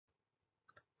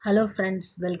Hello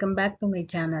friends, welcome back to my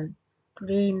channel.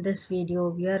 Today in this video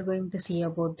we are going to see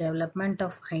about development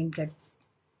of hindgut.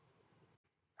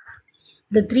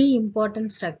 The three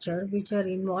important structures which are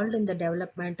involved in the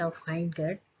development of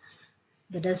hindgut,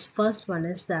 that is first one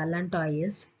is the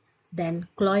allantois, then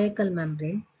cloacal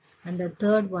membrane, and the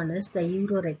third one is the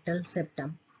urorectal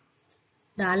septum.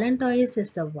 The allantois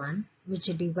is the one which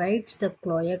divides the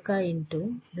cloaca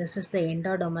into, this is the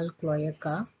endodermal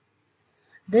cloaca.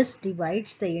 This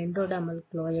divides the endodermal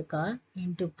cloaca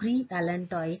into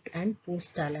pre-allantoic and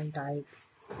post-allantoic.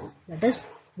 That is,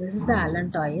 this is the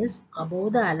allantois.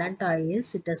 Above the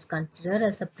allantois, it is considered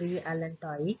as a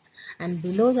pre-allantoic, and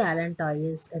below the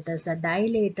allantois, it is a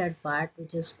dilated part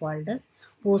which is called a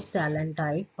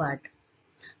post-allantoic part.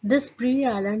 This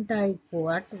pre-allantoic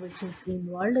part, which is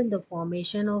involved in the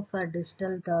formation of a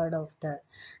distal third of the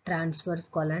transverse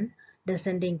colon,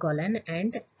 descending colon,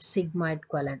 and sigmoid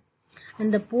colon.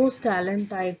 And the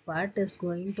post-allantoic part is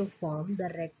going to form the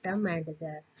rectum and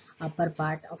the upper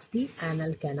part of the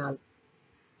anal canal.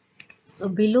 So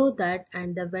below that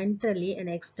and the ventrally an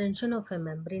extension of a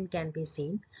membrane can be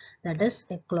seen, that is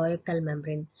a cloacal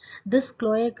membrane. This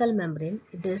cloacal membrane,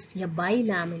 it is a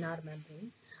bilaminar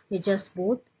membrane which has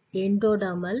both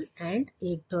endodermal and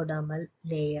ectodermal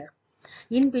layer.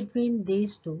 In between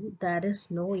these two, there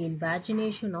is no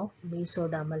invagination of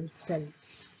mesodermal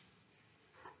cells.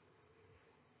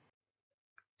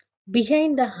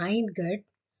 Behind the hindgut,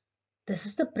 this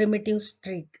is the primitive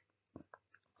streak.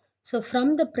 So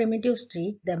from the primitive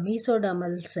streak, the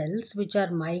mesodermal cells which are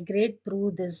migrate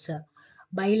through this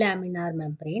bilaminar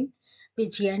membrane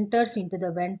which enters into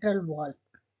the ventral wall.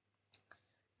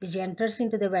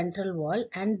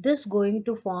 And this going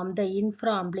to form the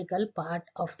infraumbilical part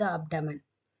of the abdomen.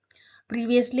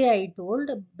 Previously I told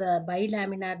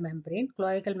bilaminar membrane,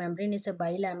 cloacal membrane is a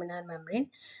bilaminar membrane.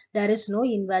 There is no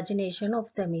invagination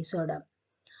of the mesoderm.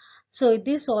 So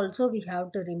this also we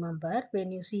have to remember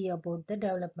when you see about the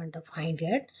development of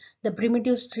hindgut. The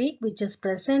primitive streak which is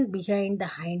present behind the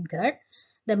hindgut,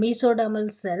 the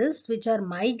mesodermal cells which are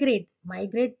migrate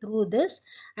through this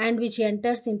and which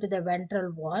enters into the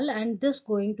ventral wall, and this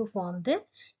going to form the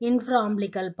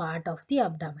infraumbilical part of the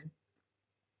abdomen.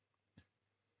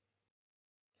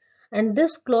 And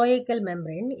this cloacal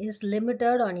membrane is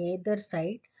limited on either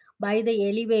side by the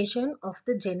elevation of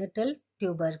the genital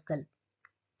tubercle.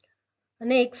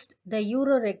 Next, the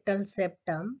urorectal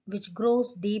septum, which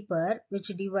grows deeper, which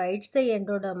divides the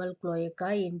endodermal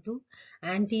cloaca into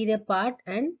anterior part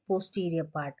and posterior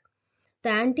part. The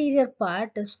anterior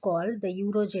part is called the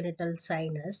urogenital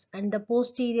sinus and the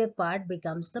posterior part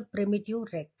becomes the primitive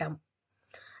rectum.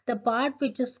 The part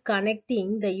which is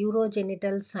connecting the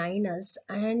urogenital sinus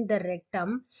and the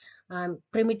rectum,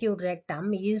 primitive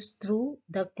rectum, is through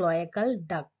the cloacal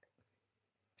duct.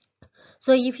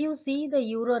 So if you see the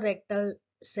urorectal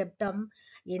septum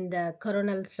in the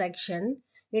coronal section,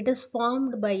 it is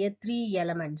formed by three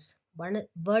elements. One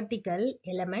vertical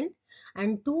element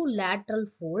and two lateral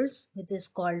folds, which is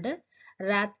called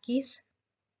Rathke's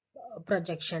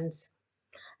projections.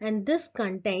 And this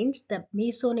contains the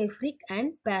mesonephric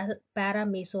and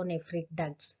paramesonephric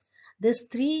ducts. These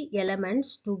three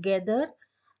elements together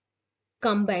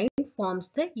combined forms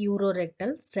the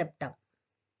urorectal septum.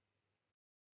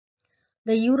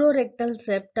 The urorectal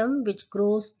septum, which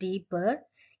grows deeper,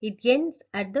 it ends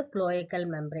at the cloacal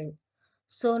membrane.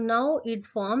 So now it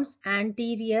forms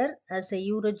anterior as a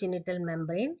urogenital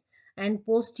membrane and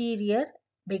posterior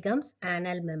becomes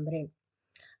anal membrane.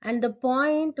 And the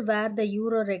point where the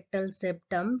urorectal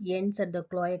septum ends at the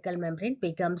cloacal membrane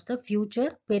becomes the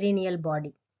future perineal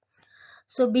body.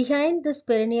 So behind this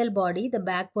perineal body, the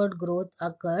backward growth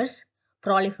occurs,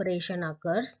 proliferation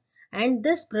occurs, and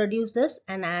this produces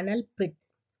an anal pit.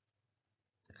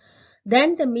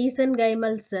 Then the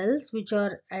mesenchymal cells, which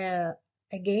are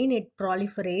again it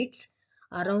proliferates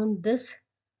around this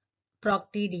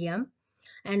proctidium,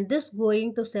 and this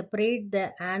going to separate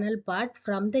the anal part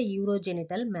from the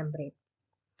urogenital membrane.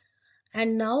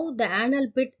 And now the anal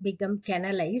pit become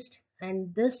canalized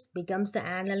and this becomes the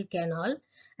anal canal,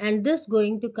 and this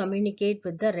going to communicate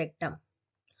with the rectum.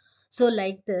 So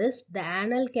like this, the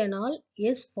anal canal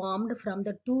is formed from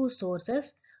the two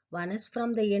sources. One is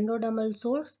from the endodermal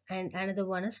source and another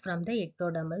one is from the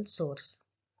ectodermal source.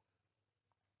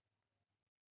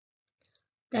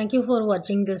 Thank you for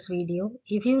watching this video.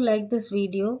 If you like this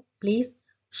video, please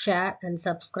share and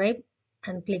subscribe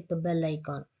and click the bell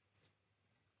icon.